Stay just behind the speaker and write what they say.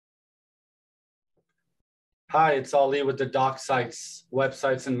Hi, it's Ali with the DocSites,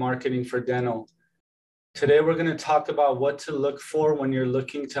 websites and marketing for dental. Today, we're going to talk about what to look for when you're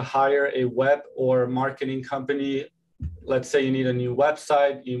looking to hire a web or marketing company. Let's say you need a new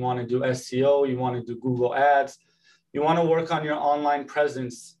website, you want to do SEO, you want to do Google Ads, you want to work on your online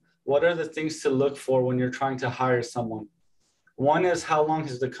presence. What are the things to look for when you're trying to hire someone? One is, how long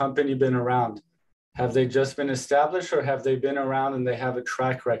has the company been around? Have they just been established, or have they been around and they have a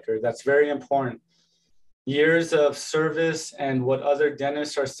track record? That's very important. Years of service and what other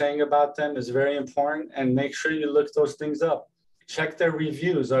dentists are saying about them is very important, and make sure you look those things up. Check their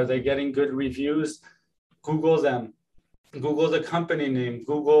reviews. Are they getting good reviews? Google them. Google the company name.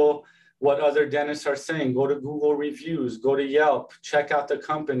 Google what other dentists are saying. Go to Google reviews. Go to Yelp. Check out the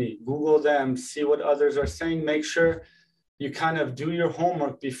company. Google them. See what others are saying. Make sure you kind of do your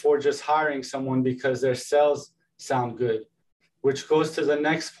homework before just hiring someone because their sales sound good. Which goes to the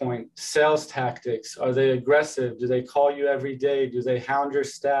next point, sales tactics. Are they aggressive? Do they call you every day? Do they hound your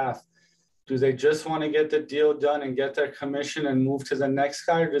staff? Do they just want to get the deal done and get their commission and move to the next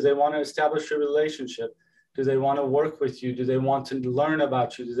guy? Or do they want to establish a relationship? Do they want to work with you? Do they want to learn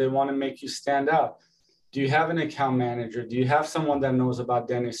about you? Do they want to make you stand out? Do you have an account manager? Do you have someone that knows about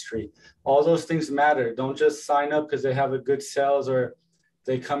dentistry? All those things matter. Don't just sign up because they have a good sales, or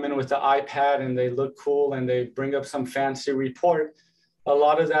they come in with the iPad and they look cool and they bring up some fancy report. A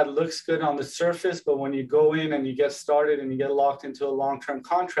lot of that looks good on the surface, but when you go in and you get started and you get locked into a long-term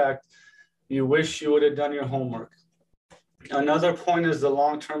contract, you wish you would have done your homework. Another point is the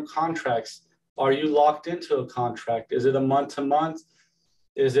long-term contracts. Are you locked into a contract? Is it a month-to-month?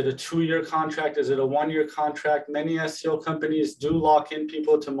 Is it a 2-year contract? Is it a 1-year contract? Many SEO companies do lock in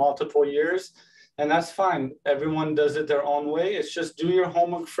people to multiple years. And that's fine. Everyone does it their own way. It's just do your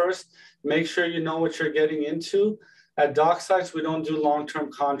homework first. Make sure you know what you're getting into. At DocSites, we don't do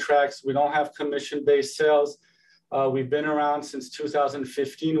long-term contracts. We don't have commission-based sales. We've been around since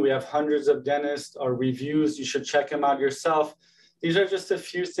 2015. We have hundreds of dentists. Our reviews, you should check them out yourself. These are just a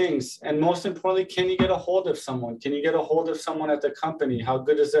few things. And most importantly, can you get a hold of someone? Can you get a hold of someone at the company? How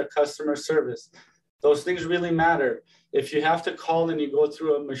good is their customer service? Those things really matter. If you have to call and you go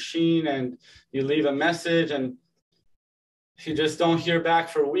through a machine and you leave a message and you just don't hear back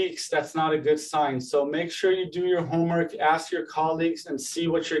for weeks, that's not a good sign. So make sure you do your homework, ask your colleagues, and see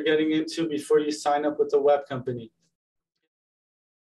what you're getting into before you sign up with the web company.